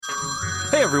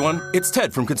Hey everyone, it's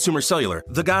Ted from Consumer Cellular,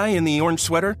 the guy in the orange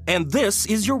sweater, and this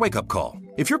is your wake-up call.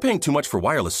 If you're paying too much for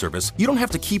wireless service, you don't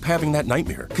have to keep having that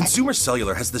nightmare. Consumer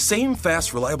Cellular has the same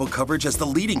fast, reliable coverage as the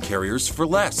leading carriers for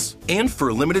less. And for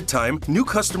a limited time, new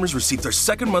customers receive their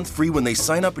second month free when they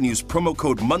sign up and use promo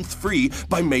code MONTHFREE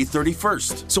by May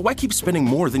 31st. So why keep spending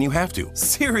more than you have to?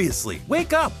 Seriously,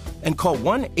 wake up and call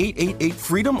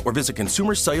 1-888-FREEDOM or visit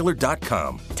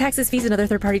consumercellular.com. Taxes, fees, and other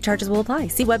third-party charges will apply.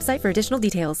 See website for additional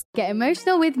details. Get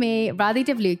emotional with me, Radhi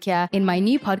Devlukia, in my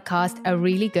new podcast, A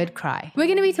Really Good Cry. We're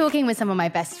going to be talking with some of my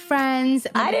best friends.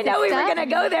 I didn't know we were going to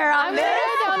go there on this.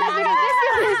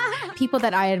 People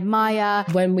that I admire.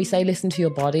 When we say listen to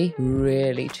your body,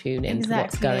 really tune into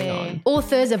what's going on.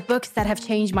 Authors of books that have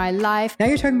changed my life. Now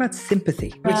you're talking about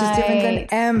sympathy, which is different than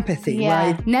empathy,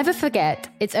 right? Never forget,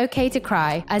 it's okay to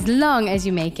cry as long as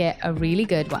you make it a really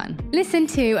good one. Listen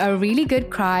to A Really Good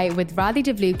Cry with Radhi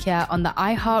Devlukia on the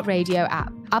iHeartRadio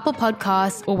app, Apple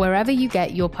Podcasts, or wherever you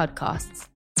get your podcasts.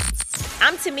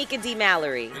 I'm Tamika D.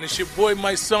 Mallory. And it's your boy,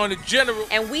 my son, the General.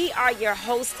 And we are your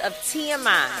hosts of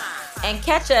TMI. And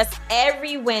catch us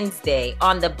every Wednesday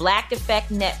on the Black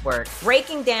Effect Network,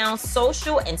 breaking down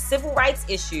social and civil rights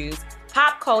issues,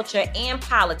 pop culture, and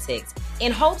politics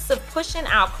in hopes of pushing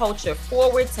our culture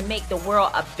forward to make the world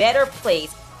a better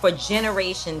place for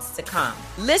generations to come.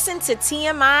 Listen to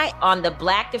TMI on the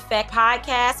Black Effect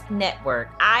Podcast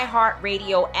Network,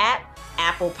 iHeartRadio app,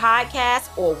 Apple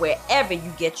Podcasts, or wherever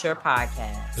you get your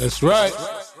podcasts. That's right.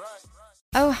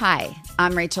 Oh, hi,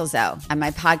 I'm Rachel Zoe, and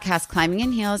my podcast, Climbing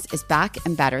in Heels, is back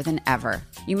and better than ever.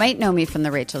 You might know me from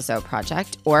the Rachel Zoe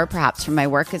Project, or perhaps from my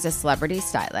work as a celebrity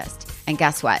stylist. And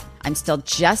guess what? I'm still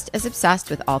just as obsessed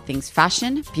with all things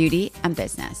fashion, beauty, and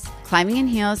business. Climbing in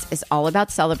Heels is all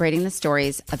about celebrating the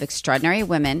stories of extraordinary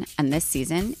women, and this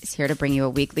season is here to bring you a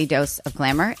weekly dose of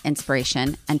glamour,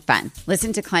 inspiration, and fun.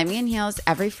 Listen to Climbing in Heels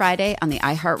every Friday on the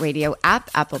iHeartRadio app,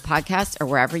 Apple Podcasts, or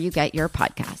wherever you get your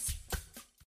podcasts.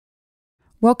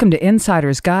 Welcome to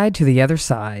Insider's Guide to the Other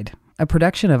Side, a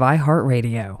production of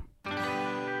iHeartRadio.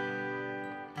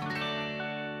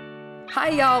 Hi,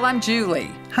 y'all. I'm Julie.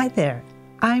 Hi there.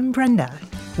 I'm Brenda.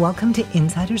 Welcome to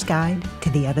Insider's Guide to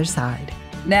the Other Side.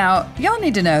 Now, y'all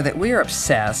need to know that we are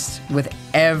obsessed with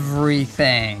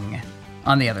everything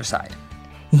on the other side.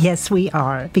 Yes, we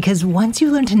are. Because once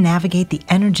you learn to navigate the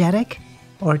energetic,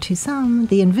 or to some,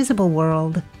 the invisible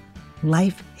world,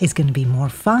 life is going to be more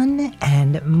fun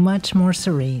and much more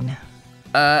serene.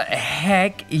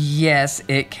 Heck yes,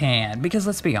 it can. Because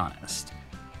let's be honest,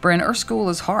 Bryn, Earth School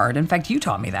is hard. In fact, you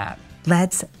taught me that.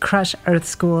 Let's crush Earth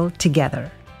School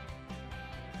together.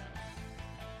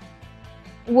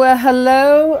 Well,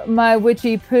 hello, my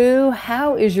witchy poo.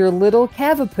 How is your little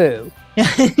cavapoo?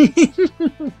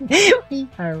 We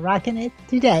are rocking it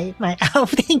today, my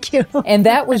elf. Thank you. And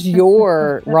that was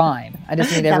your rhyme. I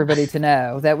just need everybody to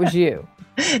know that was you.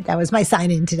 That was my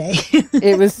sign-in today.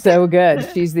 It was so good.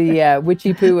 She's the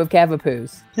witchy poo of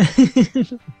cavapoos.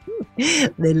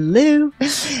 Little Lou.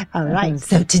 All right.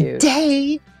 So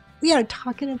today we are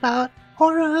talking about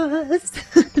auras.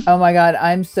 Oh my God.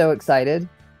 I'm so excited.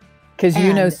 Because,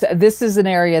 you know, this is an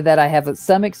area that I have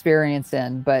some experience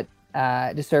in, but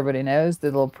just so everybody knows, the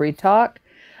little pre-talk,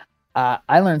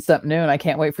 I learned something new, and I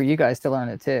can't wait for you guys to learn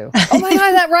it too. Oh my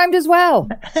God, that rhymed as well.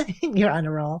 You're on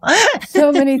a roll.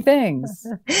 So many things.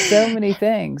 So many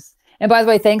things. And by the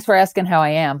way, thanks for asking how I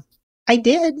am. I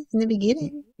did in the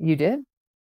beginning. You did?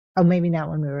 Oh, maybe not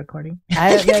when we were recording.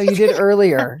 I don't know. You did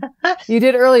earlier. You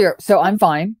did earlier. So I'm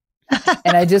fine.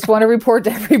 And I just want to report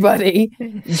to everybody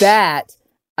that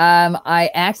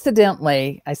I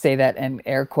accidentally, I say that in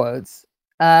air quotes,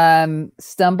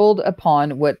 stumbled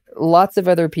upon what lots of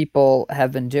other people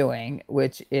have been doing,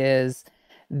 which is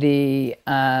the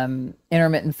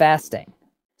intermittent fasting.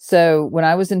 So when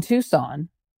I was in Tucson.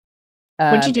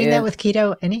 Weren't you doing that with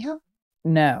keto anyhow?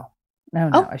 No,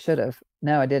 I should have.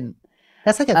 No, I didn't.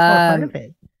 That's like a core part of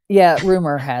it. Yeah,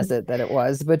 rumor has it that it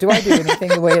was. But do I do anything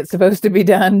the way it's supposed to be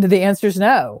done? The answer is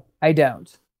no, I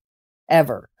don't.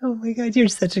 Ever. Oh my God, you're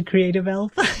such a creative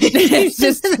elf.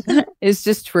 It's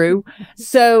just true.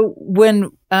 So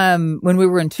when we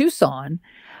were in Tucson,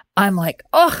 I'm like,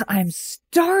 oh, I'm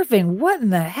starving. What in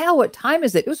the hell? What time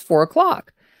is it? It was 4:00.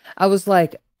 I was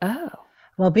like, oh.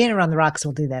 Well, being around the rocks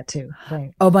will do that too.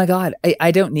 Right. Oh my God.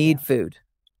 I don't need food.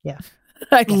 Yeah.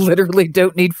 I literally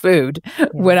don't need food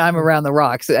when I'm around the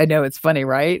rocks. I know it's funny,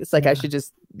 right? It's like I should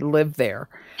just live there.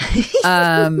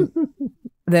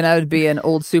 Then I would be an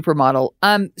old supermodel.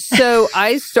 So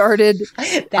I started.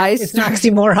 It's an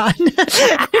oxymoron.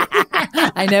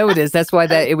 I know it is. That's why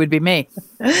it would be me.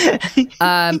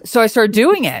 So I started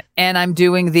doing it, and I'm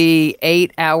doing the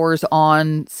 8 hours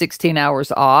on, 16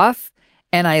 hours off.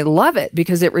 And I love it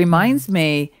because it reminds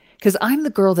me, because I'm the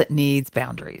girl that needs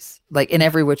boundaries, like in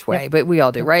every which way, but we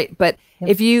all do, right? But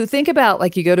if you think about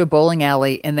like you go to a bowling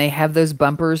alley and they have those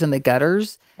bumpers in the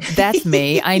gutters, that's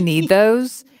me. I need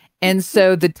those. And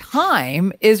so the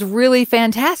time is really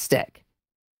fantastic.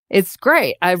 It's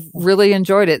great. I've really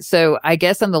enjoyed it. So I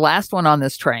guess I'm the last one on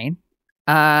this train.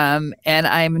 And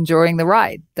I'm enjoying the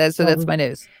ride. That's my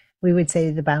news. We would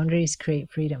say the boundaries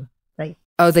create freedom, right?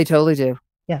 Oh, they totally do.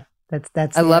 Yeah.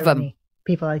 That's I love them.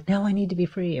 People are like, no, I need to be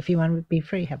free. If you want to be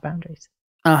free, have boundaries.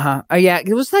 Oh, yeah.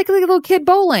 It was like a little kid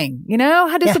bowling, you know?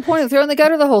 How disappointing. Throw in the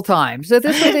gutter the whole time. So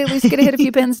this way they at least get to hit a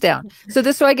few pins down. So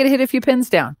this way I get to hit a few pins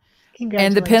down.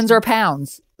 And the pins are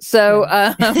pounds. So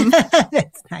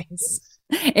that's nice.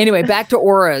 Anyway, back to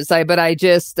auras. But I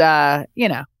just,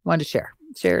 wanted to share.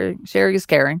 Sharing is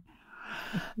caring.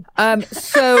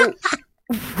 So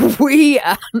we...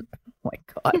 Oh my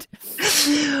God.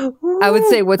 I would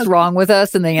say what's wrong with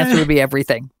us, and the answer would be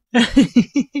everything.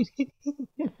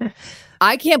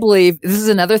 I can't believe this is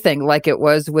another thing, like it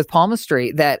was with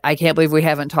Palmistry, that I can't believe we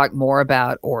haven't talked more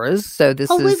about auras. So this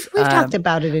is we've talked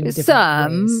about it in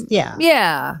different ways.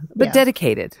 Yeah, but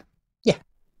dedicated. Yeah,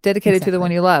 dedicated to the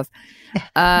one you love.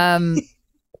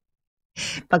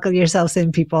 Buckle yourselves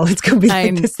in, people. It's going to be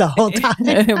like this the whole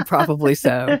time. Probably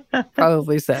so.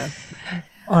 Probably so.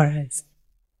 Auras.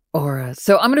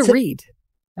 So I'm going to read.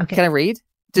 Okay. Can I read?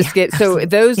 So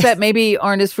those that maybe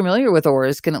aren't as familiar with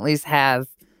auras can at least have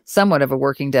somewhat of a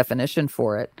working definition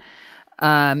for it.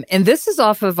 And this is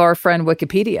off of our friend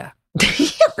Wikipedia.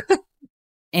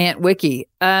 Aunt Wiki.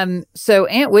 So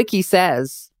Aunt Wiki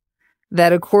says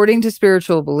that according to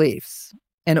spiritual beliefs,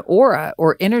 an aura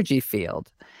or energy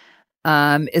field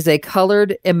is a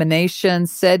colored emanation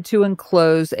said to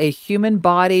enclose a human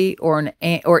body or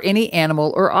any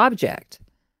animal or object.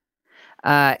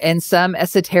 And some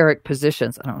esoteric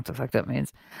positions. I don't know what the fuck that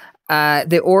means.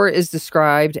 The aura is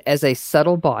described as a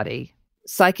subtle body.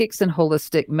 Psychics and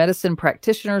holistic medicine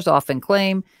practitioners often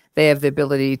claim they have the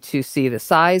ability to see the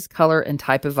size, color, and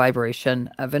type of vibration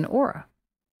of an aura.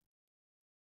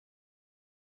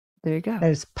 There you go. That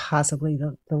is possibly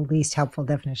the least helpful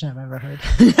definition I've ever heard.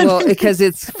 Well, because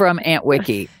it's from Aunt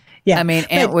Wiki. Yeah. I mean,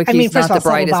 Aunt Wiki's not the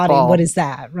brightest body, ball. What is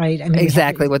that, right? I mean,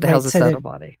 exactly. What the hell's a subtle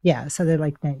body? Yeah. So they're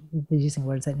using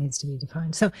words that needs to be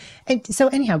defined. So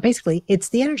anyhow, basically, it's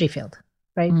the energy field,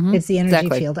 right? Mm-hmm. It's the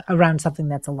energy field around something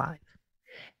that's alive.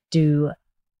 Do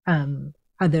inanimate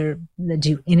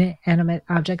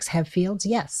objects have fields?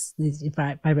 Yes. It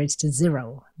vibrates to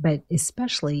zero, but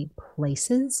especially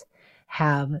places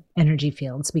have energy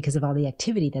fields because of all the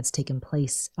activity that's taken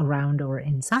place around or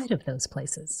inside of those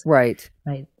places. Right.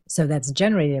 So that's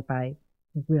generated by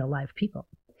real live people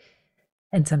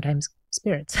and sometimes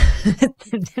spirits.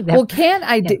 Well,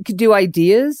 do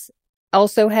ideas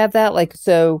also have that? Like,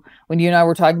 so when you and I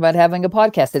were talking about having a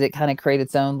podcast, did it kind of create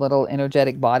its own little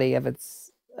energetic body of its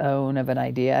own of an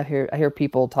idea? I hear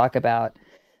people talk about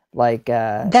like,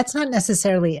 that's not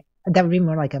necessarily, that would be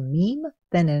more like a meme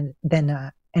than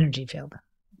a energy field.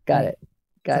 Got it.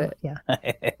 Yeah.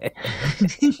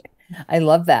 I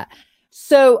love that.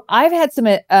 So I've had some,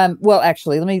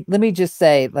 actually, let me just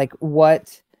say like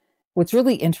what's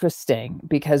really interesting,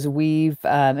 because we've,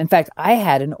 in fact, I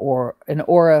had an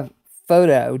aura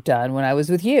photo done when I was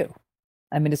with you.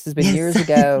 I mean, this has been years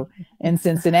ago in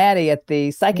Cincinnati at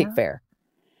the psychic fair.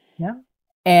 Yeah.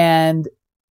 And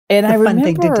I remember, fun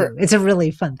thing to do. It's a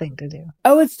really fun thing to do.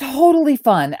 Oh, it's totally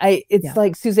fun. It's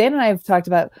like Suzanne and I have talked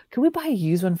about, can we buy a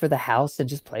used one for the house and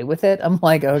just play with it? I'm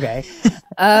like, okay.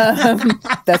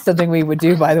 That's something we would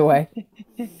do, by the way.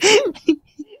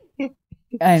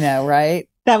 I know, right?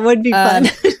 That would be fun.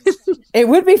 It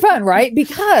would be fun, right?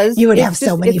 Because you would have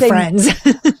so many friends.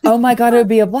 Oh my God, it would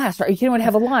be a blast, right? You can't even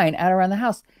have a line out around the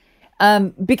house.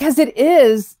 Because it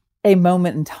is a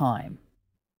moment in time.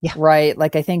 Yeah. Right.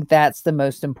 Like, I think that's the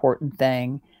most important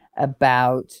thing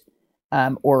about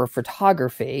aura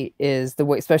photography is the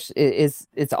way, especially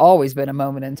it's always been a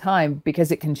moment in time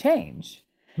because it can change,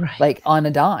 right? Like on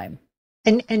a dime.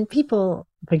 And people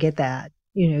forget that,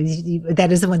 that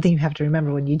is the one thing you have to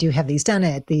remember when you do have these done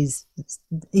at these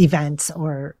events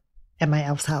or at my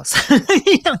elf's house.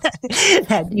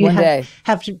 that you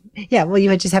have to,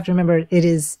 you just have to remember it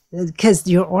is because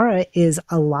your aura is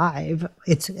alive.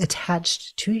 It's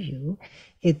attached to you.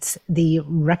 It's the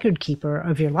record keeper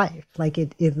of your life. Like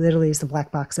it literally is the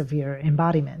black box of your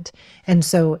embodiment. And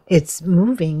so it's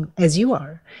moving as you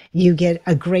are. You get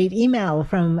a great email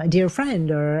from a dear friend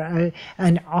or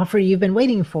an offer you've been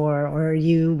waiting for, or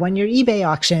you won your eBay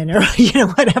auction or,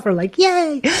 whatever, like,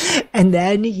 yay. And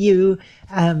then you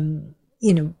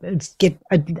get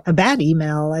a bad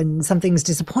email and something's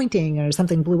disappointing or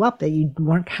something blew up that you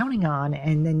weren't counting on.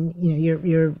 And then,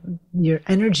 your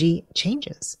energy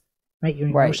changes, right? Your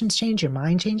emotions change, your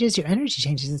mind changes, your energy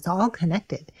changes. It's all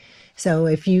connected. So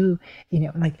if you,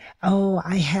 like, oh,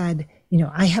 I have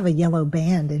a yellow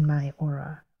band in my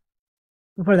aura.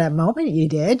 For that moment you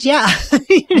did. Yeah.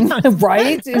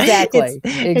 Right. Exactly.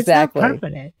 It's not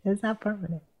permanent. It's not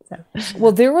permanent. So.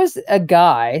 Well, there was a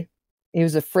guy, he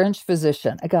was a French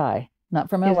physician, a guy, not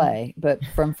from LA, but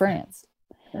from France.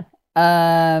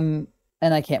 And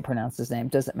I can't pronounce his name,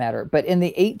 doesn't matter. But in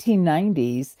the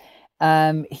 1890s,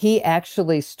 he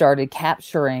actually started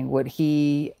capturing what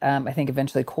he, I think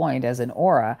eventually coined as an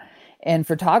aura in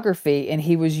photography. And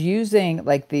he was using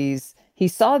he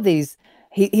saw these,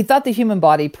 he thought the human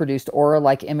body produced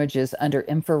aura-like images under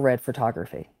infrared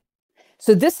photography.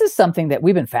 So this is something that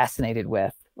we've been fascinated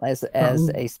with as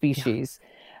a species.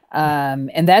 Yeah.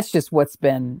 And that's just what's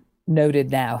been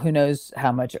noted now. Who knows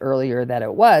how much earlier that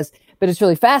it was, but it's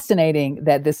really fascinating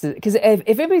that this is, because if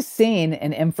anybody's seen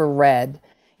an infrared,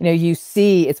 you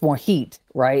see it's more heat,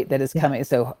 right? That is coming.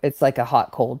 So it's like a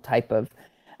hot, cold type of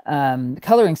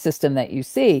coloring system that you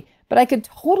see. But I could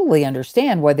totally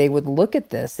understand why they would look at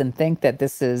this and think that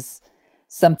this is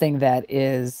something that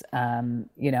is,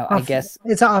 I guess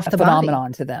it's off the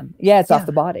phenomenon body. To them. Yeah, it's off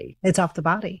the body. It's off the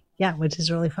body. Yeah, which is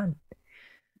really fun.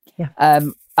 Yeah.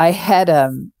 I had,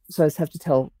 so I just have to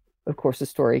tell, of course, a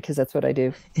story because that's what I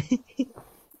do.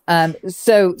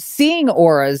 So seeing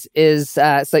auras is,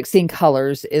 it's like seeing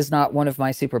colors is not one of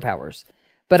my superpowers,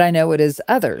 but I know it is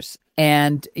others.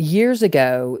 And years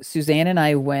ago, Suzanne and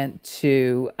I went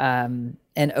to an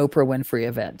Oprah Winfrey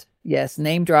event. Yes,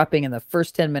 name dropping in the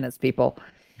first 10 minutes, people.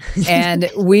 And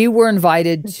we were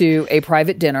invited to a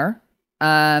private dinner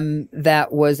that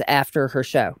was after her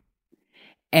show.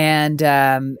 And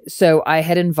so I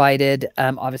had invited,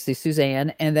 obviously,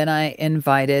 Suzanne, and then I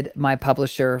invited my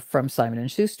publisher from Simon &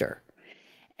 Schuster.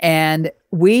 And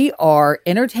we are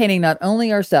entertaining not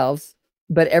only ourselves,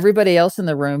 but everybody else in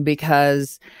the room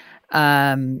because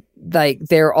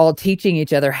they're all teaching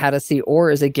each other how to see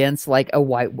auras against like a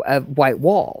white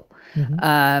wall.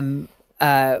 Mm-hmm.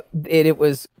 It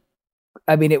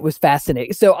was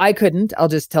fascinating. So I'll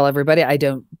just tell everybody, I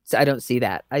don't see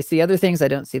that. I see other things. I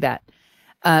don't see that.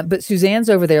 But Suzanne's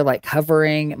over there, like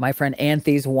covering my friend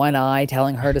Anthony's one eye,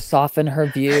 telling her to soften her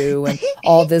view and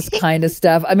all this kind of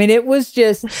stuff. I mean, it was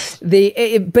just but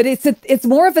it's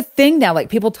more of a thing now. Like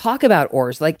people talk about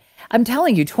auras. Like I'm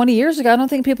telling you, 20 years ago, I don't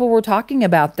think people were talking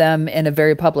about them in a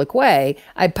very public way,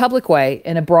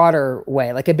 in a broader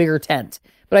way, like a bigger tent.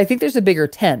 But I think there's a bigger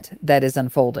tent that is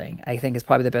unfolding, I think is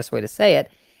probably the best way to say it.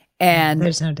 And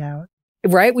there's no doubt.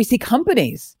 Right? We see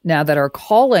companies now that are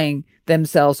calling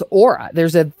themselves aura.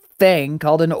 There's a thing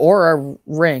called an aura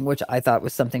ring, which I thought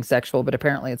was something sexual, but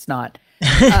apparently it's not.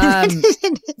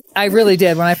 I really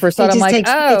did. When I first saw it, I'm like,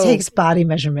 it takes body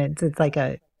measurements. It's like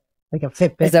a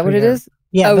Fitbit. Is that what it is?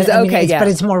 Yeah. But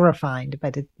it's more refined,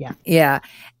 yeah. Yeah.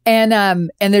 And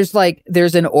there's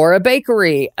an Aura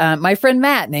bakery. My friend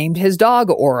Matt named his dog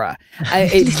Aura.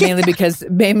 Mainly because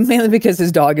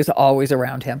his dog is always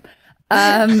around him.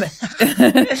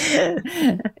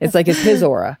 It's like it's his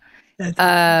aura.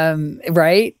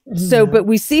 Right? Yeah. So, but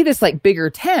we see this like bigger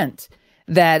tent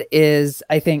that is,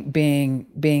 I think, being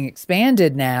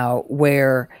expanded now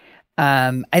where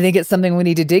I think it's something we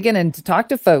need to dig in and to talk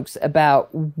to folks about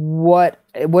what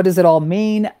does it all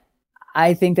mean?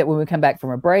 I think that when we come back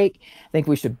from a break, I think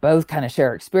we should both kind of share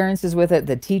our experiences with it,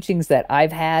 the teachings that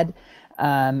I've had,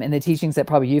 and the teachings that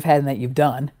probably you've had and that you've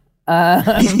done.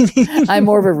 I'm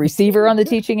more of a receiver on the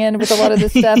teaching end with a lot of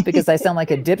this stuff because I sound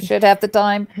like a dipshit half the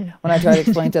time when I try to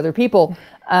explain to other people.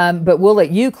 But we'll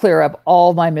let you clear up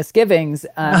all my misgivings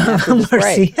after this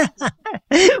break.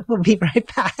 We'll be right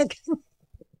back.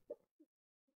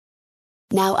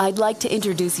 Now I'd like to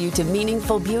introduce you to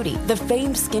Meaningful Beauty, the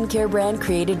famed skincare brand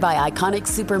created by iconic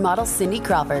supermodel Cindy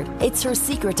Crawford. It's her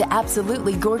secret to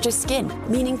absolutely gorgeous skin.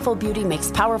 Meaningful Beauty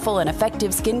makes powerful and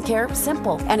effective skincare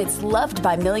simple, and it's loved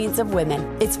by millions of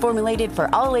women. It's formulated for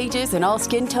all ages and all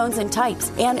skin tones and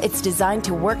types, and it's designed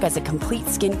to work as a complete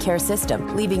skincare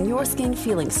system, leaving your skin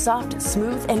feeling soft,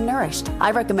 smooth, and nourished.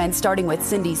 I recommend starting with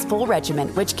Cindy's full regimen,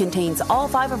 which contains all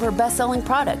 5 of her best-selling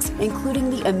products, including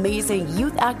the amazing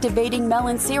youth-activating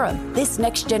Melon Serum. This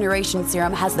next generation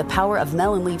serum has the power of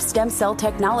melon leaf stem cell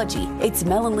technology. It's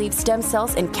melon leaf stem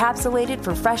cells encapsulated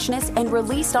for freshness and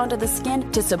released onto the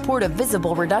skin to support a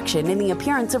visible reduction in the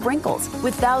appearance of wrinkles.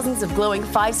 With thousands of glowing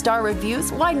 5-star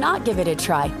reviews, why not give it a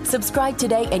try? Subscribe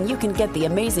today and you can get the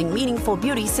amazing Meaningful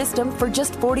Beauty system for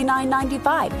just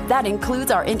 $49.95. That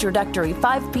includes our introductory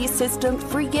 5-piece system,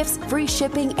 free gifts, free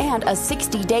shipping, and a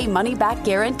 60-day money-back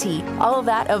guarantee. All of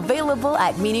that available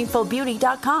at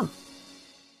meaningfulbeauty.com.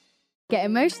 Get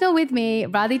emotional with me,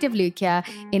 Radhi Devlukia,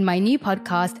 in my new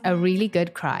podcast, A Really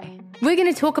Good Cry. We're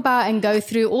going to talk about and go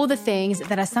through all the things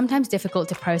that are sometimes difficult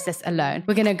to process alone.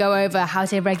 We're going to go over how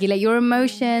to regulate your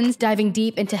emotions, diving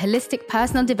deep into holistic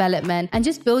personal development, and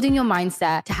just building your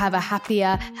mindset to have a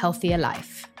happier, healthier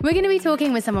life. We're going to be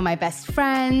talking with some of my best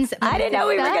friends. I didn't know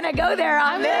we were going to go there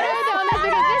on this.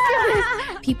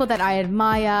 People that I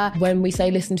admire. When we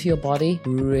say listen to your body,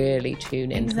 really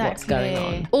tune into what's going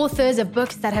on. Authors of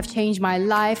books that have changed my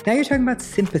life. Now you're talking about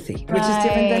sympathy, which is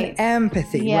different than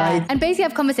empathy, right? And basically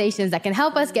have conversations that can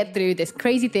help us get through this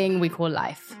crazy thing we call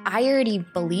life. I already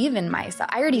believe in myself.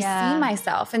 I already see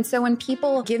myself. And so when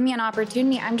people give me an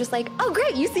opportunity, I'm just like, oh,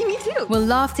 great, you see me too. We'll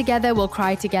laugh together, we'll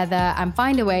cry together, and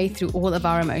find a way through all of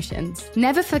our emotions.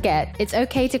 Never forget, it's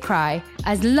okay to cry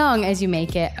as long as you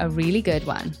make it a really good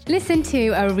one. Listen to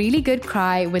A Really Good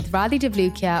Cry with Radhi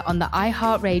Devlukia on the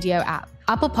iHeartRadio app,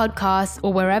 Apple Podcasts,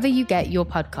 or wherever you get your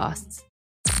podcasts.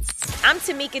 I'm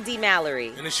Tamika D.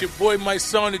 Mallory. And it's your boy, my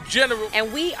son, the General.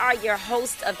 And we are your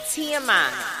hosts of TMI.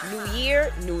 New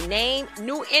year, new name,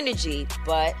 new energy,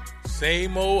 but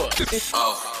same old us.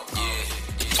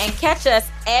 And catch us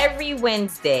every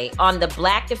Wednesday on the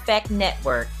Black Effect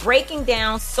Network, breaking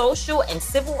down social and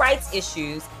civil rights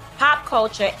issues, pop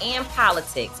culture, and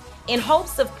politics, in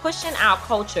hopes of pushing our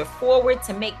culture forward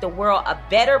to make the world a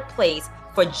better place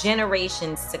for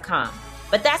generations to come.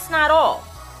 But that's not all.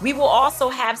 We will also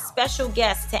have special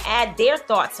guests to add their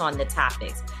thoughts on the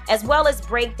topics, as well as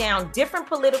break down different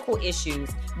political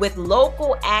issues with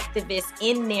local activists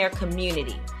in their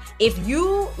community. If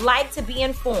you like to be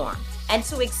informed and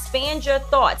to expand your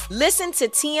thoughts, listen to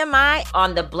TMI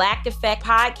on the Black Effect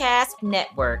Podcast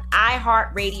Network,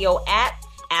 iHeartRadio app,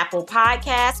 Apple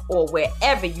Podcasts, or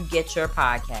wherever you get your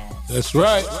podcasts. That's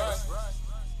right.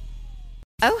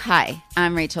 Oh, hi,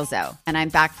 I'm Rachel Zoe, and I'm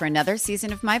back for another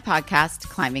season of my podcast,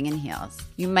 Climbing in Heels.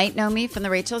 You might know me from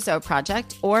the Rachel Zoe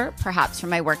Project, or perhaps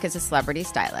from my work as a celebrity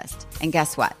stylist. And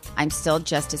guess what? I'm still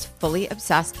just as fully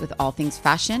obsessed with all things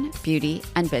fashion, beauty,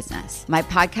 and business. My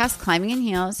podcast, Climbing in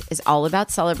Heels, is all about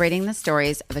celebrating the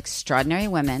stories of extraordinary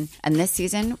women, and this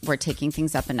season, we're taking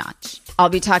things up a notch. I'll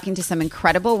be talking to some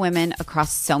incredible women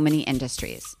across so many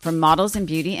industries, from models and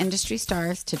beauty industry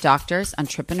stars to doctors,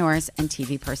 entrepreneurs, and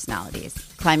TV personalities.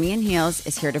 Climbing in Heels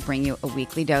is here to bring you a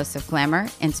weekly dose of glamour,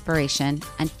 inspiration,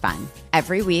 and fun.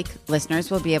 Every week,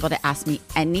 listeners will be able to ask me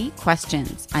any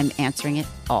questions. I'm answering it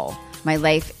all. My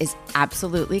life is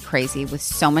absolutely crazy with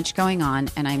so much going on,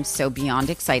 and I'm so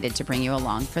beyond excited to bring you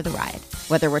along for the ride.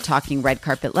 Whether we're talking red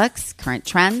carpet looks, current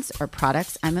trends, or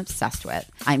products I'm obsessed with,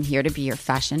 I'm here to be your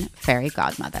fashion fairy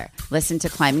godmother. Listen to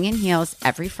Climbing in Heels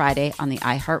every Friday on the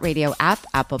iHeartRadio app,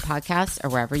 Apple Podcasts, or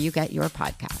wherever you get your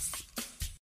podcasts.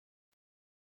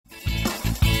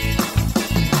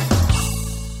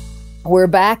 We're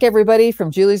back, everybody, from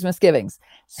Julie's Misgivings.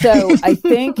 So I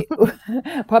think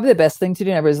probably the best thing to do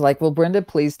never is like, will Brenda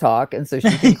please talk? And so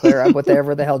she can clear up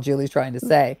whatever the hell Julie's trying to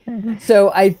say.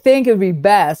 So I think it would be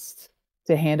best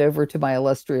to hand over to my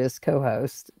illustrious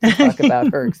co-host to talk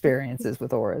about her experiences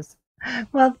with auras.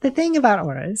 Well, the thing about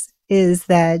auras is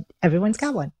that everyone's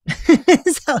got one.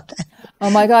 Oh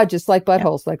my God, just like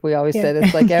buttholes, like we always said,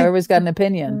 it's like everybody's got an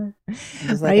opinion.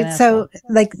 Right. So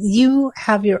like you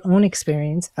have your own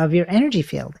experience of your energy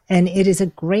field, and it is a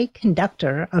great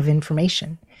conductor of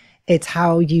information. It's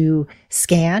how you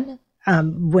scan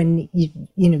when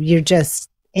you're just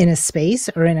in a space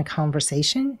or in a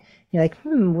conversation. You're like,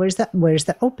 where's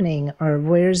the opening, or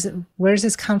where's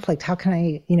this conflict? How can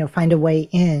I, find a way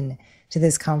in to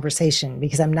this conversation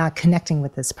because I'm not connecting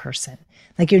with this person?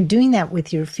 Like you're doing that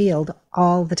with your field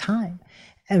all the time.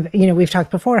 We've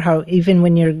talked before how even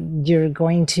when you're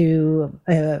going to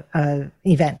a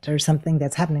event or something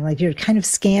that's happening, like you're kind of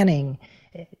scanning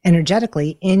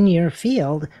energetically in your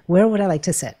field. Where would I like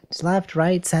to sit? Left,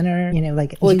 right, center?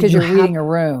 Because you're reading a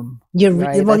room. Your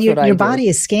body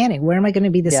is scanning. Where am I going to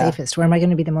be the safest? Where am I going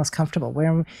to be the most comfortable?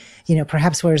 Where,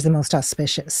 perhaps where's the most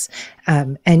auspicious?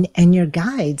 And your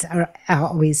guides are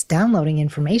always downloading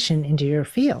information into your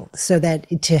field so that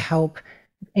to help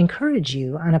encourage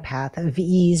you on a path of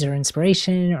ease or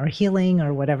inspiration or healing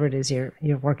or whatever it is you're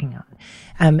working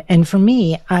on. And for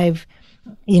me, I've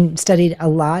studied a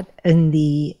lot in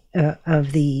the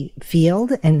of the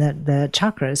field and the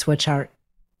chakras, which are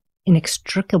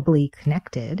inextricably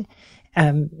connected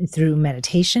through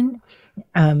meditation,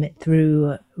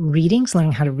 through readings,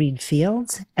 learning how to read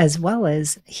fields, as well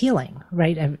as healing,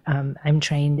 right? I'm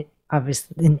trained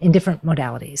obviously in different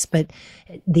modalities, but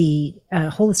the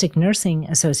Holistic Nursing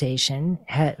Association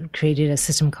had created a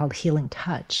system called Healing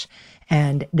Touch,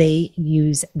 and they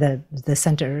use the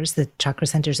centers, the chakra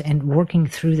centers, and working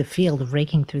through the field,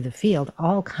 raking through the field,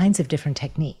 all kinds of different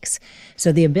techniques.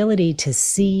 So the ability to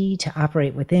see, to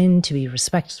operate within, to be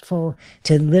respectful,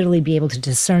 to literally be able to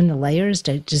discern the layers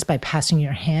just by passing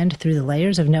your hand through the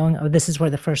layers of knowing, oh, this is where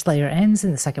the first layer ends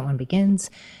and the second one begins.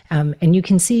 And you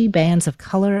can see bands of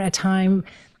color at time.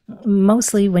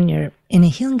 Mostly when you're in a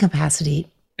healing capacity,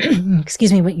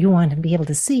 excuse me, what you want to be able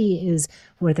to see is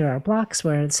where there are blocks,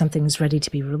 where something's ready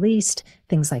to be released,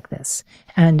 things like this.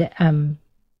 And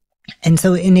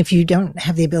if you don't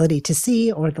have the ability to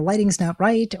see, or the lighting's not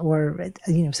right, or,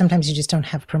 sometimes you just don't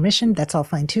have permission, that's all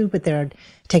fine too. But there are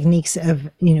techniques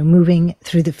of, moving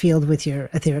through the field with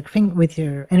your etheric finger, with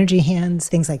your energy hands,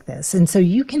 things like this. And so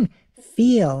you can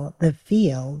feel the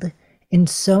field in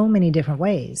so many different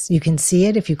ways. You can see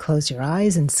it if you close your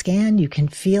eyes and scan. You can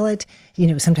feel it,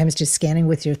 sometimes just scanning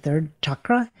with your third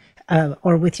chakra,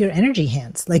 or with your energy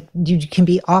hands. Like, you can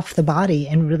be off the body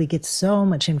and really get so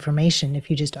much information if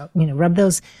you just, rub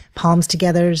those palms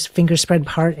together, fingers spread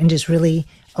apart, and just really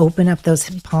open up those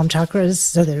palm chakras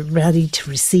so they're ready to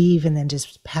receive, and then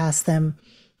just pass them,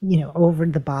 over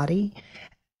the body.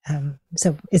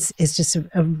 So it's just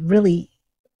a really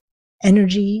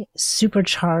energy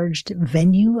supercharged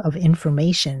venue of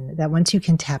information that once you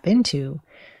can tap into,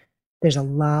 there's a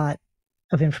lot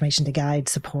of information to guide,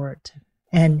 support.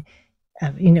 And,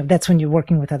 that's when you're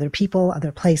working with other people,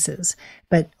 other places.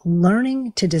 But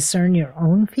learning to discern your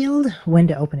own field, when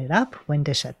to open it up, when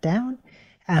to shut down.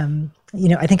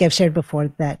 I think I've shared before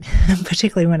that,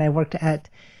 particularly when I worked at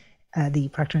the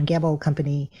Procter & Gamble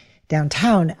company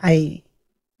downtown, I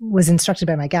was instructed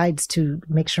by my guides to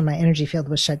make sure my energy field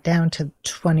was shut down to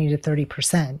 20 to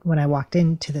 30% when I walked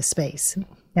into the space.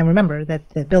 Now, remember that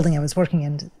the building I was working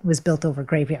in was built over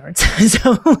graveyards.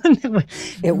 So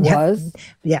it was?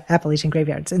 Yeah, Appalachian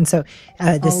graveyards. And so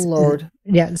this, oh, Lord.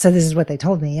 So this is what they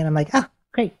told me. And I'm like, oh,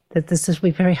 great, this will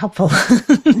be very helpful.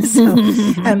 So,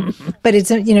 but it's,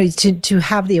 to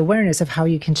have the awareness of how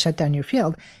you can shut down your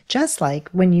field, just like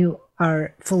when you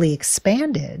are fully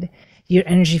expanded, your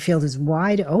energy field is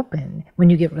wide open. When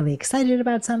you get really excited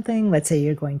about something, let's say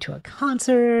you're going to a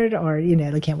concert, or,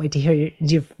 I can't wait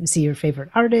to see your favorite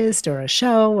artist, or a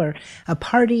show, or a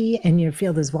party, and your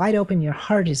field is wide open, your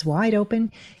heart is wide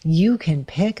open, you can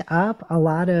pick up a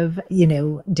lot of,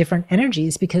 different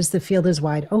energies because the field is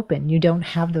wide open. You don't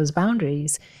have those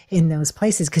boundaries in those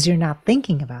places because you're not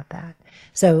thinking about that.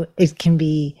 So it can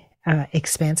be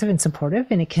expansive and supportive.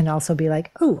 And it can also be like,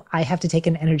 oh, I have to take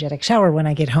an energetic shower when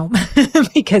I get home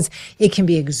because it can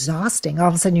be exhausting. All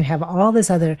of a sudden you have all this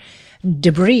other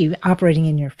debris operating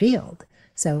in your field.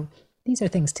 So these are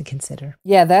things to consider.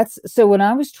 Yeah, so when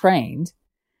I was trained,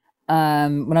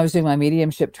 when I was doing my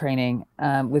mediumship training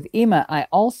with Ema,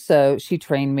 she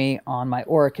trained me on my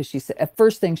aura, because she said, at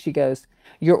first thing she goes,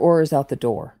 your aura is out the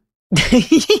door.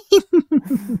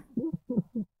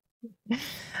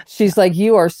 She's like,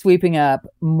 you are sweeping up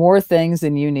more things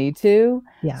than you need to.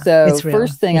 Yeah. So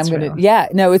first thing it's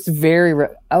it's very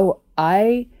real. Oh,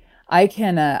 I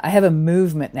have a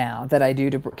movement now that I do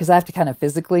because I have to kind of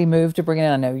physically move to bring it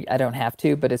in. I know I don't have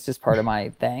to, but it's just part of my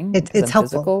thing. It's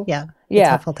helpful. Physical. Yeah. Yeah. It's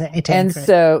helpful to and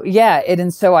so,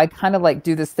 and so I kind of like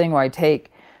do this thing where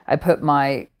I put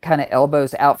my kind of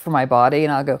elbows out from my body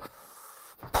and I'll go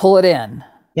pull it in.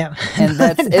 Yeah. And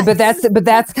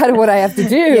that's kind of what I have to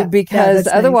do because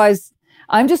otherwise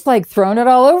I'm just like throwing it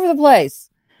all over the place.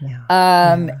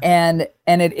 Yeah. And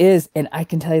it is, and I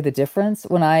can tell you the difference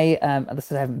when I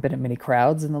haven't been in many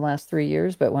crowds in the last 3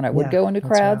 years, but when I would go into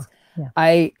crowds,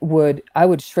 I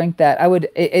would shrink that.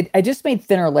 I just made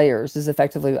thinner layers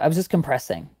I was just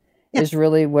compressing is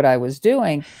really what I was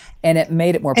doing. And it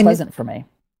made it more pleasant for me.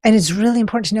 And it's really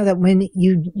important to know that when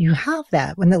you have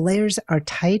that, when the layers are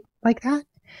tight like that,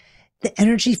 the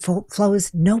energy flow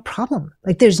is no problem.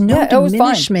 Like there's no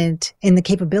diminishment in the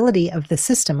capability of the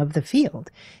system of the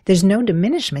field. There's no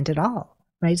diminishment at all,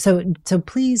 right? So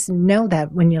please know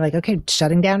that when you're like, okay,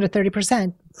 shutting down to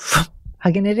 30%,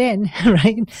 hugging it in,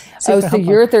 right? Super helpful.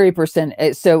 You're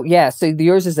 30%. So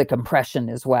yours is a compression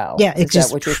as well. Yeah. Is that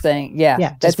what you're saying?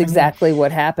 Yeah. That's exactly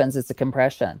what happens. It's a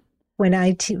compression. when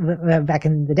back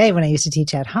in the day when I used to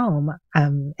teach at home,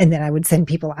 and then I would send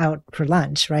people out for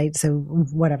lunch, right? So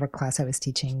whatever class I was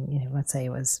teaching, let's say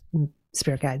it was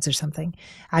spirit guides or something,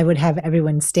 I would have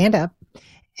everyone stand up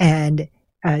and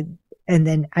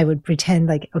then I would pretend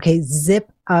like, okay,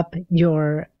 zip up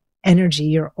your energy,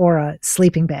 your aura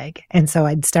sleeping bag. And so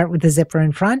I'd start with the zipper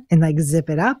in front and like zip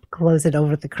it up, close it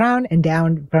over the crown and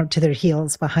down to their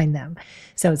heels behind them.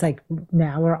 So it's like,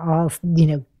 now we're all,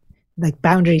 like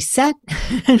boundaries set.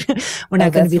 We're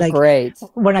not going to be like, great.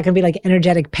 We're not going to be like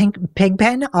energetic pig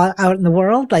pen out in the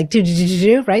world, like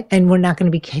right? And we're not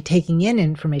going to be taking in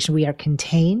information. We are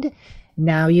contained.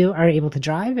 Now you are able to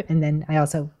drive. And then I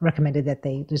also recommended that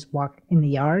they just walk in the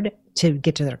yard to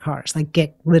get to their cars,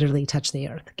 like literally touch the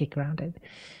earth, get grounded,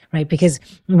 right? Because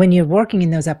when you're working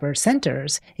in those upper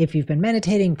centers, if you've been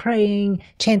meditating, praying,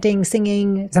 chanting,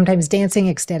 singing, sometimes dancing,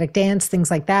 ecstatic dance, things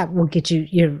like that will get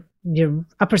you, your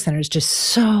upper center is just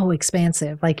so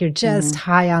expansive. Like you're just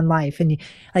high on life and you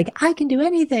like, I can do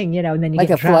anything, and then you like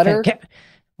get a flutter.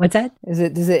 What's that?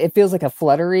 It feels like a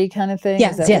fluttery kind of thing?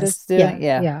 Yes, is that what it's doing?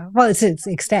 Yeah. Well, it's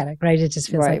ecstatic, right? It just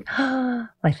feels like,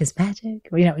 life is magic.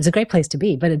 Well, it's a great place to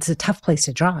be, but it's a tough place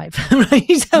to drive, right?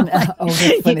 So,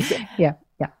 that's funny. Yeah.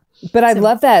 But I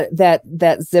love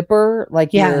that zipper,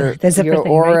 like your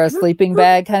aura right? sleeping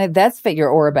bag kind of, that's your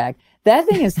aura bag. That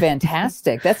thing is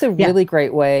fantastic. That's a really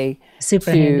great way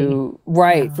handy.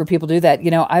 For people to do that.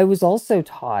 I was also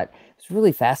taught, it's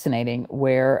really fascinating,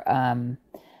 where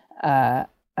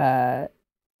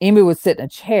Amy would sit in a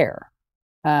chair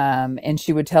and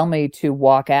she would tell me to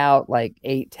walk out like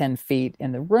 8-10 feet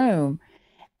in the room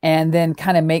and then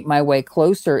kind of make my way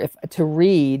closer to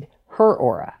read her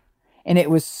aura. And it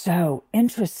was so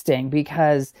interesting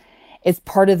because it's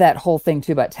part of that whole thing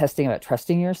too about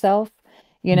trusting yourself.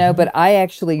 But I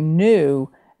actually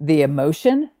knew the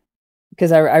emotion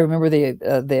because I remember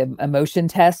the emotion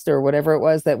test or whatever it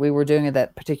was that we were doing at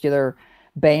that particular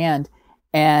band.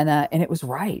 And it was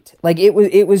right. Like it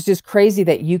was just crazy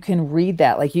that you can read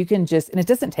that. Like you can and it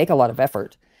doesn't take a lot of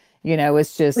effort.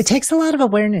 It's just, it takes a lot of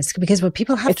awareness because what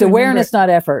people have it's awareness,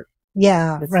 not effort.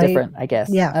 Yeah. It's right. different, I guess.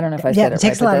 Yeah. I don't know if I said it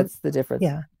right, but that's the difference.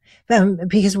 Yeah.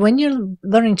 Because when you're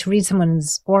learning to read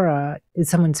someone's aura,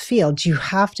 someone's field, you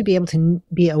have to be able to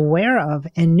be aware of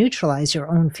and neutralize your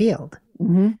own field,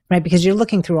 right? Because you're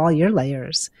looking through all your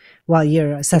layers while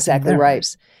you're assessing exactly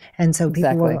theirs. Right. And so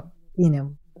people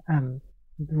will,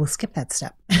 will skip that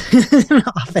step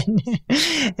often,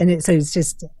 and so it's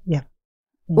just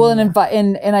Well,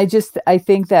 and I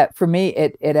think that for me,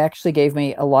 it actually gave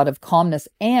me a lot of calmness,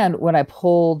 and when I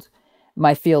pulled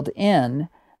my field in.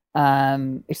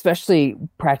 Especially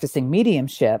practicing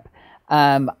mediumship,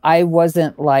 I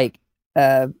wasn't like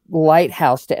a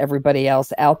lighthouse to everybody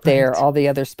else out there, all the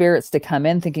other spirits to come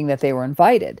in thinking that they were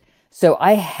invited. So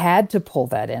I had to pull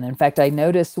that in. In fact, I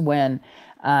noticed when,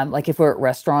 like if we're at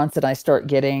restaurants and I start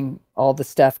getting all the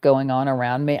stuff going on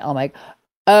around me, I'm like,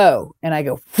 oh, and I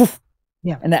go, Poof.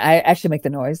 Yeah. And I actually make the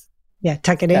noise. Yeah.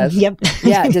 Tuck it in. Yep.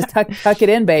 Yeah. Just tuck it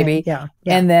in, baby. Yeah.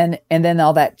 And then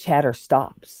all that chatter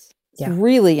stops. It's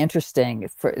really interesting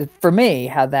for me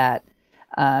how that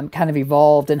kind of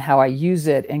evolved and how I use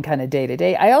it in kind of day to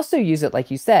day. I also use it, like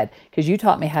you said, because you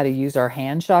taught me how to use our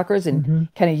hand chakras and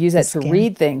kind of use that to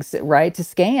read things, right? To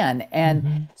scan.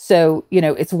 And so,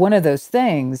 it's one of those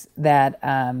things that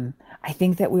I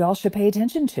think that we all should pay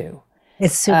attention to.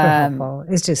 It's super helpful.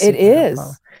 It's just super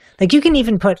helpful. Like you can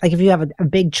even put, like if you have a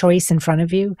big choice in front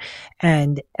of you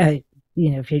and, if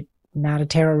you're not a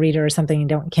tarot reader or something, you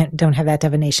don't have that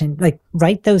divination, like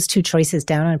write those two choices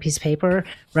down on a piece of paper,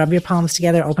 rub your palms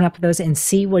together, open up those and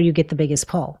see where you get the biggest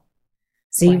pull.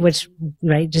 See which,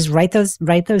 right? Just write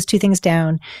those two things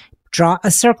down, draw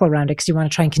a circle around it because you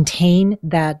want to try and contain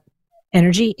that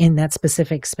energy in that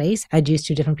specific space. I'd use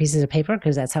 2 different pieces of paper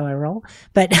because that's how I roll,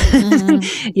 but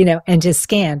and just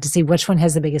scan to see which one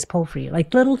has the biggest pull for you.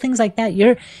 Like little things like that.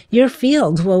 Your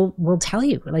field will tell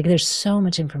you, like there's so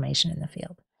much information in the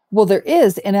field. Well, there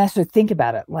is. And actually think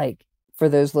about it, like for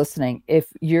those listening, if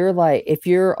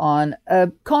you're on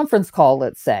a conference call,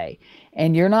 let's say,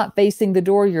 and you're not facing the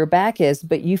door, your back is,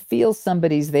 but you feel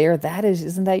somebody's there,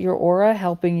 isn't that your aura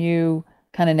helping you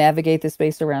kind of navigate the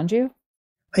space around you?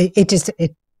 It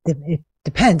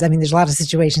depends. I mean, there's a lot of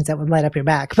situations that would light up your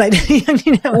back, but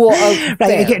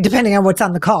right, depending on what's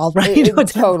on the call, right?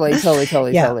 Totally.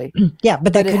 Yeah,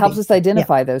 but it helps us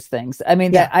identify those things. I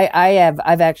mean,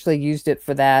 I've actually used it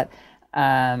for that.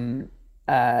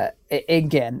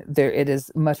 Again, it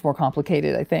is much more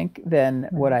complicated, I think, than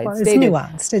what I stated.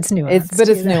 It's nuanced. But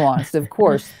it's nuanced, of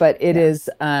course. But it is.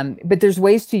 But there's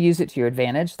ways to use it to your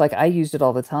advantage. Like I used it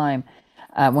all the time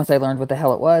once I learned what the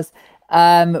hell it was.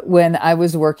 when I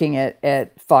was working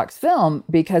at Fox Film,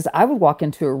 because I would walk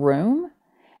into a room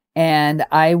and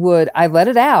I let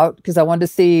it out because I wanted to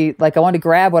see, I wanted to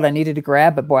grab what I needed to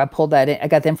grab. But boy, I pulled that in. I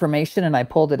got the information and I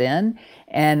pulled it in,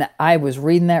 and I was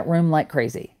reading that room like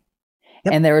crazy.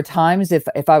 Yep. And there were times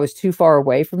if I was too far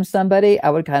away from somebody,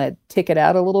 I would kind of tick it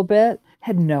out a little bit.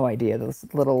 Had no idea those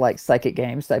little psychic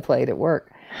games I played at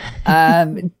work.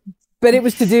 But it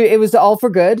was all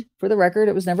for good, for the record.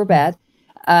 It was never bad.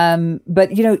 But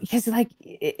because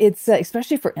it's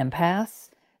especially for empaths,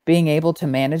 being able to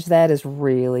manage that is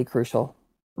really crucial.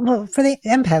 Well, for the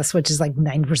empaths, which is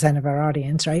 9% of our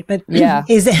audience, right? But yeah,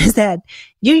 is that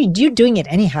you're doing it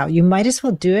anyhow. You might as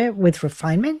well do it with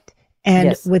refinement.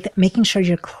 And with making sure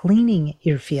you're cleaning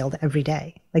your field every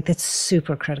day. That's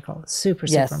super critical, super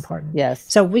important. Yes.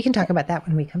 So we can talk about that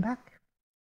when we come back.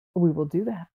 We will do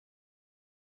that.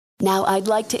 Now I'd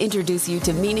like to introduce you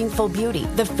to Meaningful Beauty,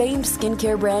 the famed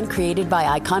skincare brand created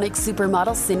by iconic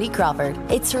supermodel Cindy Crawford.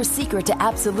 It's her secret to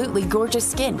absolutely gorgeous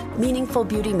skin. Meaningful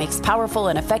Beauty makes powerful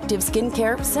and effective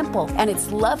skincare simple, and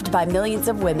it's loved by millions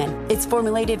of women. It's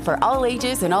formulated for all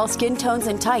ages and all skin tones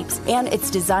and types, and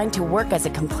it's designed to work as a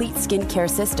complete skincare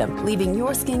system, leaving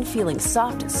your skin feeling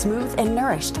soft, smooth, and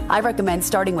nourished. I recommend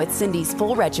starting with Cindy's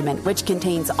full regimen, which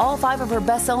contains all 5 of her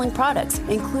best-selling products,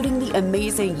 including the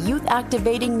amazing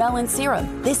youth-activating Melon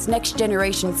Serum. This next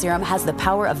generation serum has the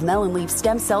power of melon leaf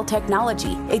stem cell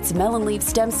technology. It's melon leaf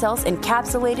stem cells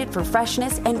encapsulated for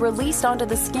freshness and released onto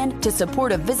the skin to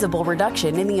support a visible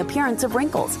reduction in the appearance of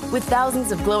wrinkles. With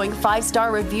thousands of glowing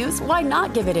 5-star reviews, why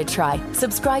not give it a try?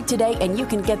 Subscribe today and you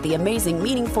can get the amazing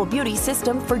Meaningful Beauty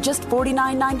system for just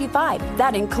 $49.95.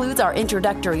 That includes our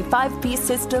introductory 5-piece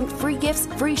system, free gifts,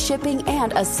 free shipping,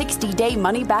 and a 60-day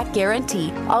money-back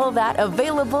guarantee. All of that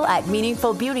available at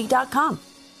meaningfulbeauty.com.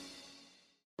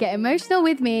 Get emotional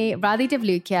with me, Radhi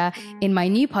Devlukia, in my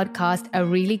new podcast, A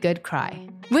Really Good Cry.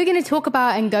 We're going to talk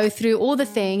about and go through all the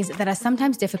things that are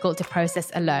sometimes difficult to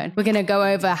process alone. We're going to go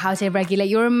over how to regulate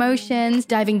your emotions,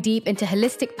 diving deep into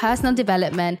holistic personal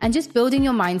development, and just building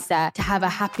your mindset to have a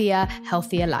happier,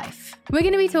 healthier life. We're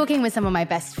going to be talking with some of my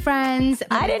best friends.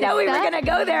 I didn't know we were going to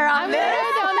go there on this.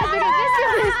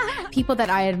 People that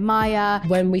I admire.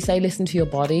 When we say listen to your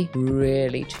body,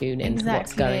 really tune into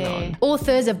what's going on.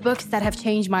 Authors of books that have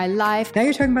changed my life. Now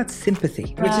you're talking about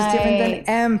sympathy, which is different than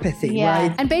empathy,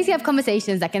 right? And basically have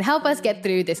conversations that can help us get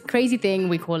through this crazy thing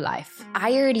we call life.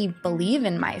 I already believe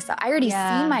in myself. I already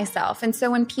see myself. And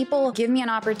so when people give me an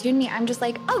opportunity, I'm just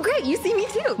like, oh, great, you see me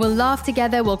too. We'll laugh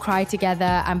together, we'll cry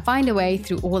together, and find a way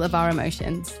through all of our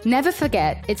emotions. Never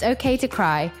forget, it's okay to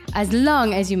cry as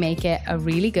long as you make it a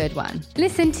really good one.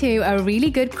 Listen to A Really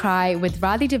Good Cry with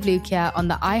Radhi Devlukia on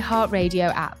the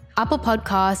iHeartRadio app, Apple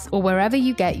Podcasts, or wherever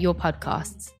you get your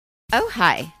podcasts. Oh,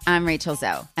 hi, I'm Rachel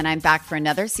Zoe, and I'm back for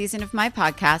another season of my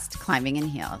podcast, Climbing in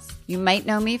Heels. You might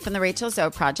know me from the Rachel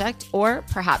Zoe Project, or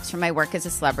perhaps from my work as a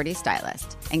celebrity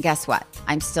stylist. And guess what?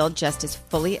 I'm still just as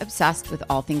fully obsessed with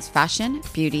all things fashion,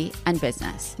 beauty, and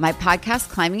business. My podcast,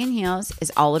 Climbing in Heels,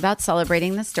 is all about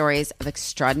celebrating the stories of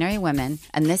extraordinary women,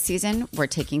 and this season, we're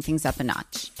taking things up a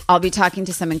notch. I'll be talking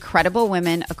to some incredible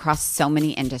women across so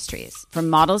many industries, from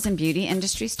models and beauty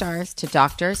industry stars to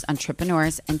doctors,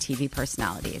 entrepreneurs, and TV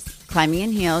personalities. Climbing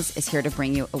in Heels is here to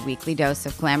bring you a weekly dose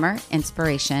of glamour,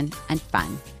 inspiration, and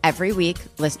fun. Every week,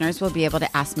 listeners will be able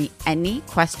to ask me any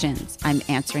questions. I'm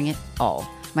answering it all.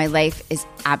 My life is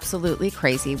absolutely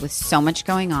crazy with so much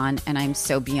going on, and I'm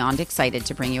so beyond excited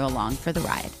to bring you along for the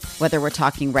ride. Whether we're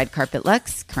talking red carpet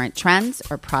looks, current trends,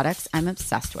 or products I'm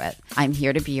obsessed with, I'm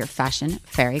here to be your fashion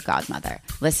fairy godmother.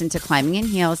 Listen to Climbing in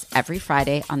Heels every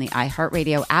Friday on the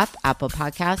iHeartRadio app, Apple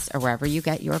Podcasts, or wherever you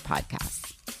get your podcasts.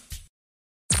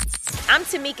 I'm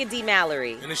Tamika D.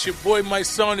 Mallory. And it's your boy, my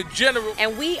son, the General.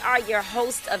 And we are your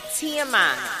hosts of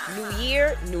TMI. New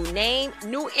year, new name,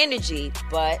 new energy,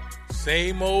 but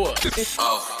same old.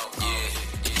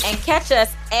 And catch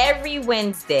us every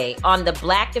Wednesday on the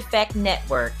Black Effect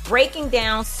Network, breaking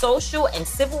down social and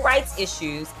civil rights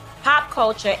issues, pop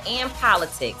culture, and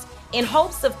politics in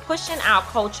hopes of pushing our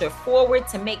culture forward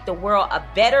to make the world a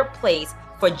better place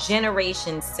for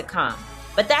generations to come.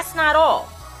 But that's not all.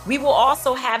 We will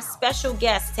also have special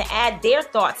guests to add their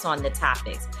thoughts on the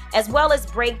topics, as well as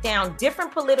break down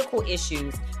different political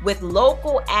issues with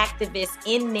local activists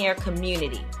in their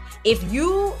community. If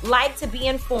you like to be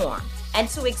informed and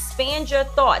to expand your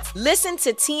thoughts, listen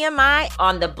to TMI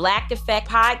on the Black Effect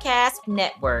Podcast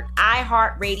Network,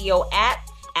 iHeartRadio app,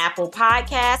 Apple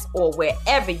Podcasts, or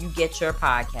wherever you get your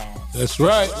podcasts. That's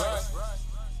right.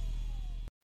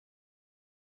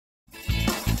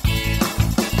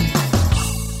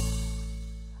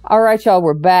 All right, y'all,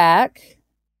 we're back.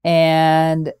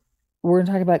 And we're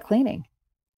talking about cleaning.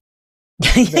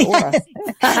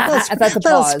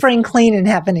 little spring cleaning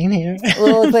happening here. A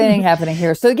little cleaning happening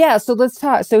here. So yeah, so let's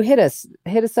talk. So hit us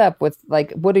up with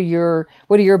like what are your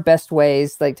best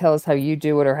ways? Like tell us how you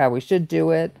do it or how we should do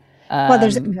it. Well,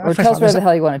 or tell us whatever the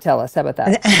hell you want to tell us. How about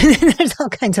that? There's all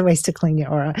kinds of ways to clean your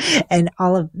aura, and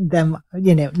all of them,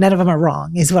 none of them are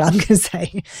wrong, is what I'm going to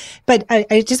say. But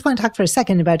I just want to talk for a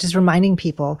second about just reminding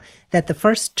people that the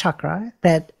first chakra,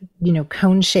 that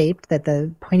cone shaped, that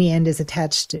the pointy end is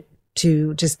attached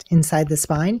to just inside the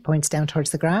spine, points down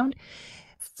towards the ground,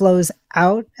 flows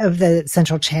out of the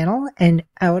central channel and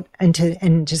out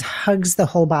and just hugs the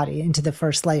whole body into the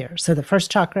first layer. So the first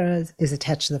chakra is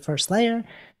attached to the first layer.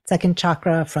 Second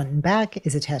chakra, front and back,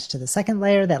 is attached to the second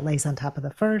layer that lays on top of the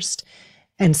first,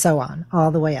 and so on, all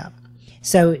the way up.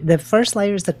 So the first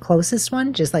layer is the closest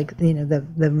one, just like,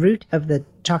 the root of the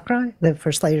chakra. The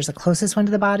first layer is the closest one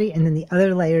to the body, and then the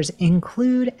other layers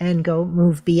include and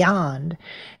move beyond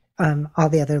all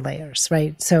the other layers,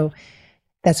 right? So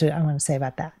that's what I want to say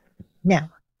about that. Now,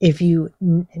 if you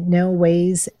know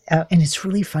ways, and it's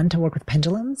really fun to work with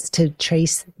pendulums to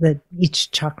trace each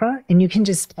chakra, and you can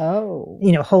just,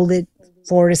 hold it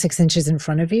 4 to 6 inches in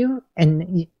front of you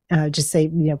and just say,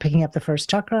 picking up the first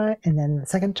chakra and then the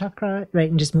second chakra,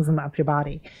 right? And just move them up your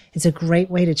body. It's a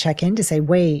great way to check in to say,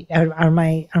 wait, are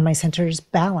my centers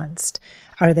balanced?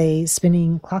 Are they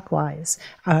spinning clockwise?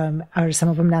 Are some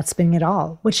of them not spinning at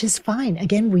all? Which is fine.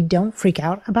 Again, we don't freak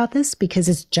out about this because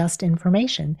it's just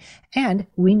information. And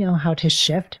we know how to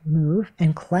shift, move,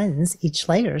 and cleanse each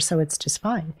layer. So it's just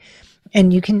fine.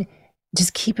 And you can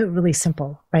just keep it really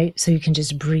simple, right? So you can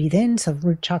just breathe in. So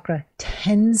root chakra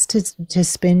tends to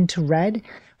spin to red.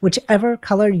 Whichever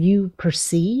color you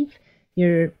perceive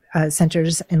your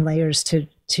centers and layers to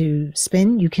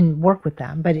spin, you can work with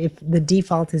them. But if the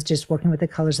default is just working with the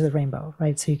colors of the rainbow,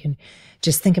 right? So you can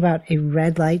just think about a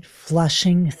red light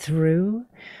flushing through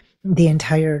the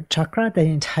entire chakra, the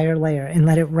entire layer, and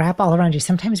let it wrap all around you.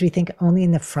 Sometimes we think only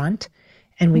in the front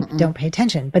and we don't pay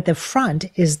attention, but the front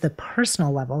is the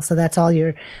personal level. So that's all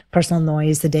your personal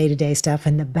noise, the day-to-day stuff.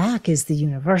 And the back is the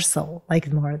universal,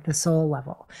 like more at the soul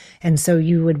level. And so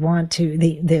you would want to,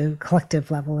 the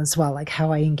collective level as well, like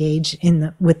how I engage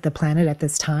with the planet at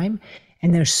this time.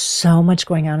 And there's so much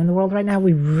going on in the world right now.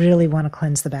 We really want to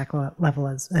cleanse the back level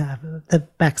as the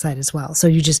backside as well. So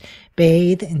you just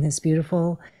bathe in this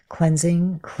beautiful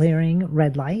cleansing, clearing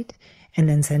red light, and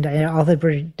then send all the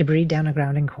debris down a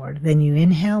grounding cord. Then you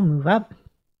inhale, move up,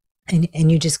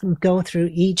 and you just go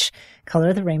through each color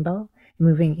of the rainbow,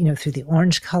 moving, through the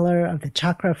orange color of the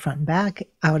chakra, front and back,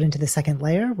 out into the second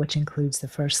layer, which includes the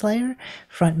first layer,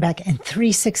 front and back, and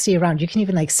 360 around. You can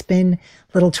even spin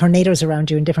little tornadoes around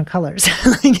you in different colors.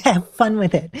 Have fun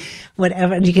with it.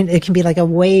 Whatever it can be like a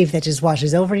wave that just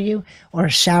washes over you, or a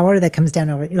shower that comes down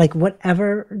over you. Like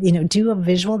whatever, do a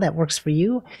visual that works for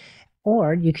you.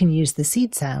 Or you can use the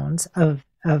seed sounds of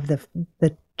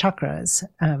the chakras,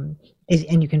 and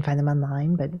you can find them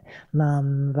online. But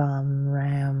lum, vam,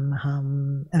 ram,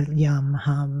 hum, yum,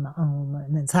 hum, om,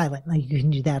 and then silent. Like you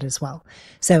can do that as well.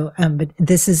 So, but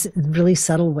this is really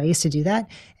subtle ways to do that.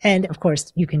 And of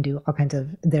course, you can do all kinds of.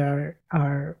 There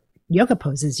are yoga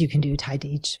poses you can do tied to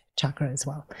each chakra as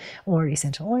well, or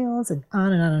essential oils, and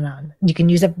on and on and on. You can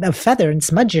use a feather and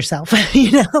smudge yourself,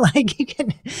 you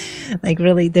can,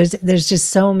 really, there's just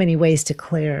so many ways to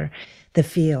clear the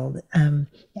field.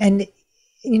 And,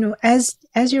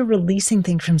 as you're releasing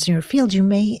things from your field, you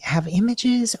may have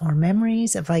images or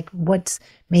memories of what's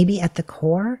maybe at the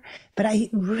core, but I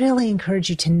really encourage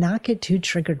you to not get too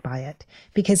triggered by it,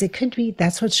 because it could be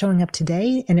that's what's showing up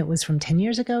today and it was from 10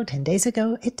 years ago, 10 days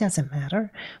ago. It doesn't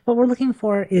matter. What we're looking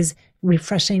for is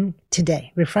refreshing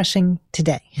today.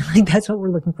 That's what we're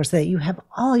looking for, so that you have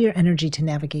all your energy to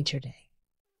navigate your day.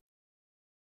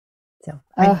 So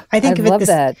I think I love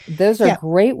that. Those are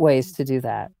great ways to do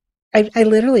that. I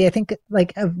think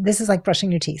this is like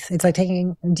brushing your teeth. It's like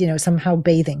taking, somehow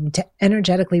bathing, to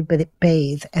energetically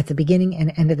bathe at the beginning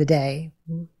and end of the day.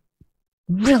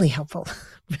 Really helpful.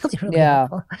 Really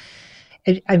helpful.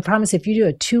 I promise if you do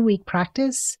a 2-week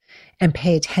practice and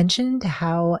pay attention to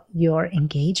how your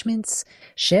engagements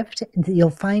shift, you'll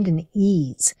find an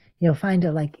ease. You'll find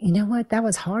that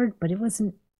was hard, but it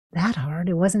wasn't that hard.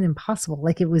 It wasn't impossible.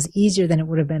 It was easier than it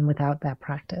would have been without that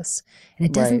practice. And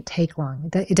it doesn't take long.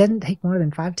 It doesn't take more than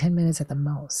 5-10 minutes at the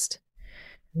most.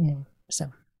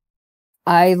 So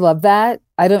I love that.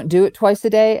 I don't do it twice a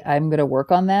day. I'm going to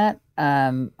work on that.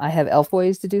 I have elf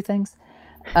ways to do things,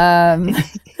 which I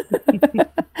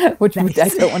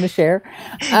don't want to share,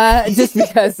 just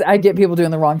because I get people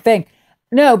doing the wrong thing.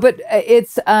 No, but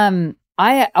it's, I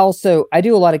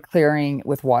do a lot of clearing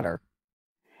with water.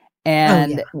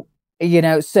 And,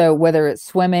 so whether it's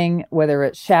swimming, whether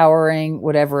it's showering,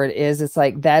 whatever it is, it's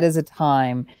like that is a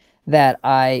time that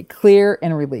I clear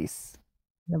and release.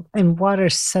 And water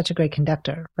is such a great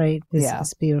conductor, right?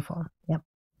 It's beautiful. Yep.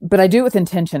 But I do it with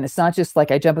intention. It's not just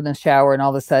like I jump in the shower and all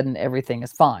of a sudden everything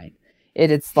is fine.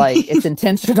 It's like, it's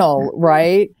intentional,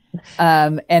 right?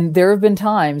 And there have been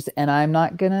times, and I'm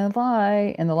not going to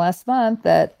lie, in the last month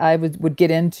that I would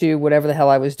get into whatever the hell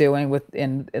I was doing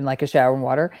in like a shower and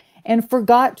water and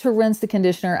forgot to rinse the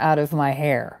conditioner out of my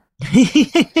hair.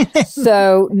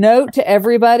 So note to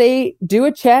everybody, do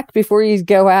a check before you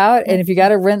go out. And if you got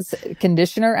to rinse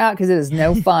conditioner out, because it is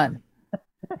no fun.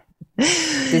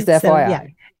 Just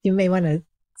FYI. You may want to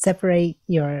separate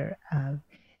your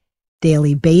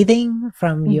daily bathing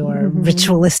from your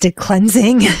ritualistic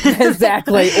cleansing.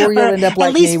 Exactly. Or you'll end up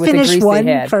like me with a greasy head. At least finish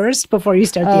one first before you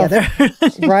start the other.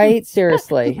 Right?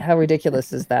 Seriously. How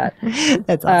ridiculous is that?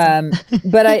 That's awesome.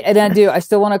 But I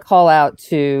still want to call out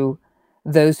to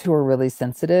those who are really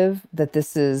sensitive that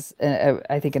this is,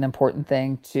 I think, an important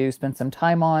thing to spend some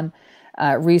time on,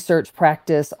 research,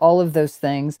 practice, all of those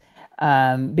things.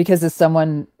 Because as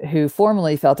someone who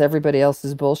formerly felt everybody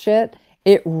else's bullshit,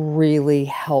 it really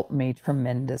helped me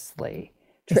tremendously.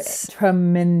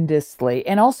 Tremendously.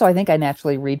 And also, I think I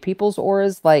naturally read people's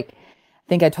auras. Like, I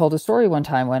think I told a story one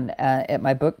time when at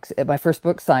my first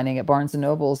book signing at Barnes &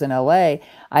 Noble's in LA,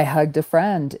 I hugged a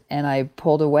friend and I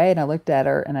pulled away and I looked at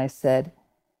her and I said,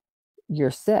 "You're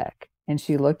sick." And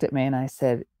she looked at me and I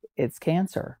said, "It's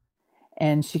cancer."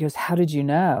 And she goes, "How did you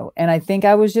know?" And I think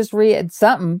I was just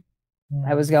something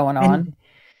that was going on.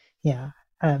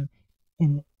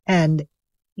 And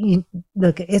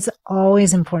look, it's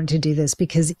always important to do this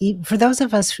because for those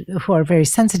of us who are very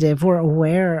sensitive, we're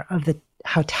aware of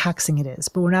how taxing it is,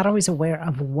 but we're not always aware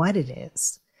of what it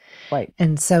is. Right.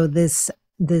 And so this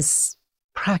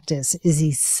practice is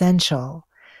essential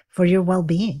for your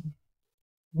well-being.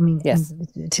 I mean, yes.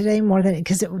 Today more than,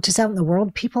 because just out in the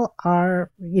world, people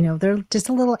are, they're just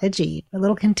a little edgy, a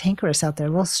little cantankerous out there,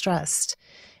 a little stressed.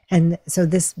 And so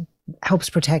this helps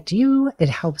protect you. It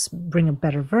helps bring a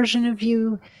better version of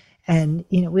you. And,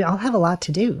 we all have a lot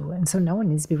to do. And so no one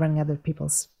needs to be running other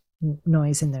people's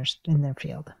noise in their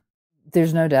field.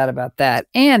 There's no doubt about that.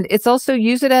 And it's also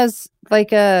use it as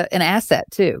like an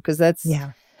asset too. Cause that's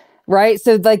right.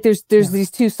 So like there's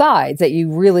these two sides that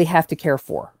you really have to care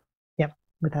for. Yep.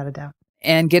 Without a doubt.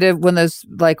 And get one of those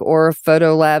like aura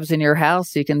photo labs in your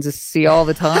house. So you can just see all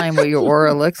the time what your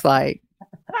aura looks like.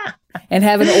 And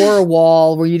have an aura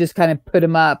wall where you just kind of put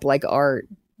them up like art.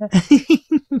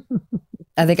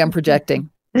 I think I'm projecting.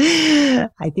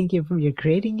 I think you're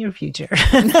creating your future.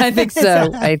 I think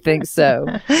so. I think so.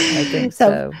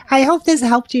 So I hope this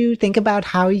helped you think about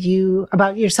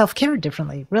about your self-care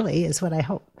differently, really, is what I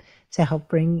hope. To help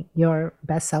bring your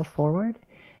best self forward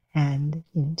and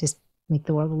just make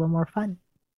the world a little more fun.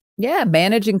 Yeah.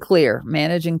 Manage and clear.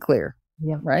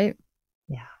 Yeah. Right?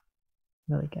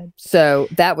 Really good. So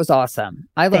that was awesome.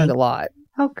 I learned a lot.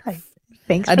 Okay.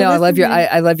 Thanks. I know. I love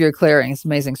your clearing. It's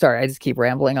amazing. Sorry, I just keep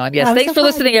rambling on. Yes. Thanks for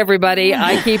listening, everybody.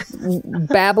 I keep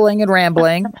babbling and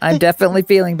rambling. I'm definitely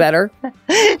feeling better.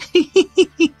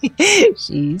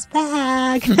 She's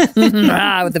back. With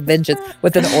a vengeance,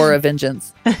 with an aura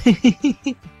vengeance.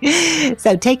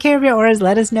 So take care of your auras.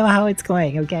 Let us know how it's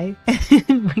going. Okay.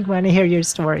 We want to hear your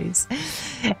stories.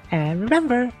 And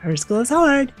remember, Earth School is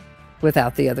hard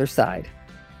without the other side.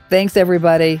 Thanks,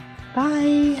 everybody.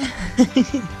 Bye.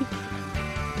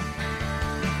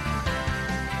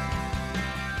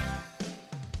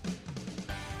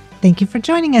 Thank you for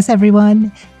joining us,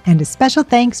 everyone. And a special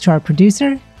thanks to our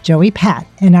producer, Joey Pat,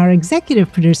 and our executive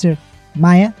producer,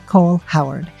 Maya Cole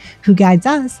Howard, who guides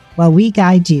us while we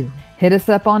guide you. Hit us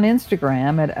up on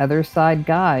Instagram at Otherside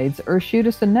Guides or shoot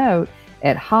us a note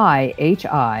at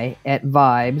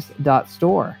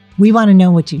hi@vibes.store. We want to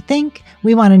know what you think,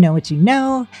 we want to know what you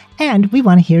know, and we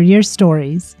want to hear your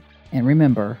stories. And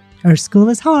remember, Earth School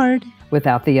is hard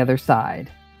without the other side.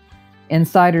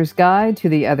 Insider's Guide to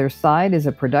the Other Side is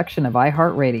a production of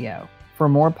iHeartRadio. For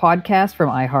more podcasts from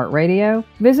iHeartRadio,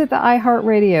 visit the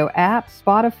iHeartRadio app,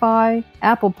 Spotify,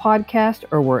 Apple Podcast,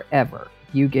 or wherever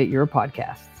you get your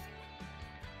podcasts.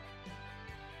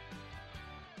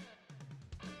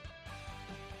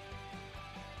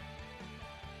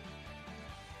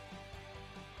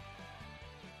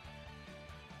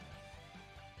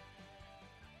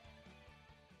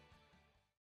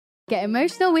 Get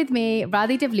emotional with me,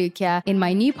 Radhi Devlukia, in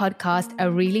my new podcast, A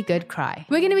Really Good Cry.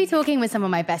 We're going to be talking with some of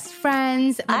my best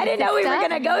friends. I didn't know we were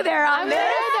going to go there on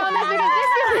this.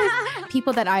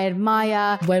 People that I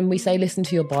admire. When we say listen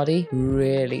to your body,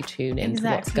 really tune into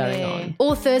what's going on.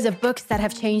 Authors of books that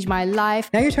have changed my life.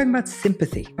 Now you're talking about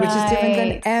sympathy, which is different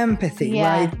than empathy,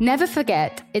 right? Never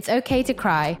forget, it's okay to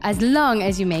cry as long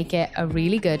as you make it a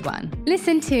really good one.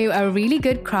 Listen to A Really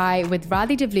Good Cry with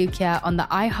Radhi Devlukia on the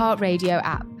iHeartRadio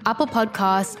app, Apple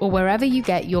Podcasts, or wherever you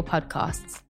get your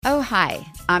podcasts. Oh, hi,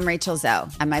 I'm Rachel Zoe,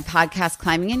 and my podcast,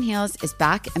 Climbing in Heels, is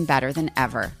back and better than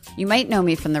ever. You might know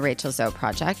me from the Rachel Zoe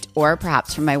Project, or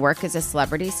perhaps from my work as a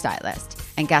celebrity stylist.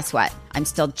 And guess what? I'm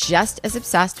still just as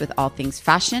obsessed with all things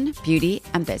fashion, beauty,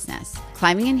 and business.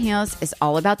 Climbing in Heels is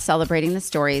all about celebrating the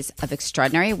stories of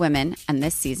extraordinary women, and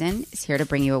this season is here to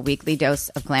bring you a weekly dose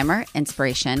of glamour,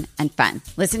 inspiration, and fun.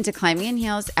 Listen to Climbing in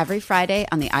Heels every Friday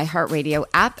on the iHeartRadio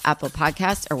app, Apple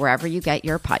Podcasts, or wherever you get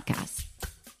your podcasts.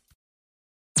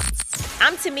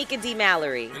 I'm Tamika D.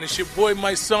 Mallory. And it's your boy,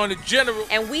 my son, the General.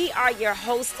 And we are your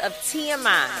hosts of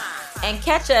TMI. And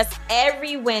catch us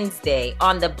every Wednesday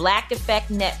on the Black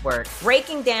Effect Network,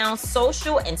 breaking down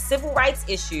social and civil rights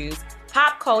issues,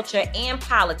 pop culture, and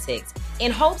politics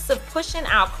in hopes of pushing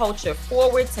our culture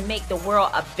forward to make the world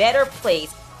a better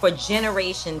place for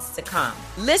generations to come.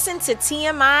 Listen to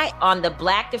TMI on the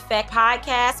Black Effect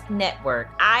Podcast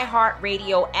Network,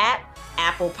 iHeartRadio app,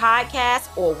 Apple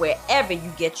Podcasts, or wherever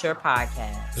you get your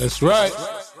podcasts. That's right.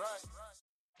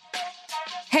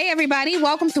 Hey, everybody.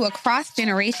 Welcome to Across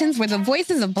Generations, where the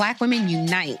voices of Black women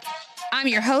unite. I'm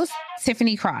your host,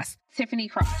 Tiffany Cross.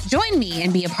 Join me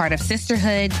and be a part of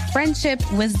sisterhood, friendship,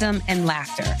 wisdom, and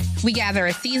laughter. We gather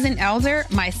a seasoned elder,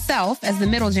 myself as the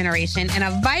middle generation, and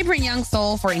a vibrant young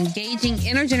soul for engaging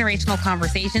intergenerational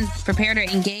conversations. Prepare to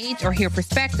engage or hear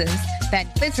perspectives that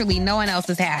literally no one else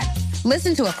has had.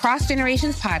 Listen to Across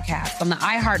Generations podcast on the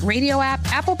iHeartRadio app,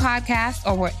 Apple Podcasts,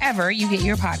 or wherever you get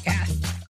your podcasts.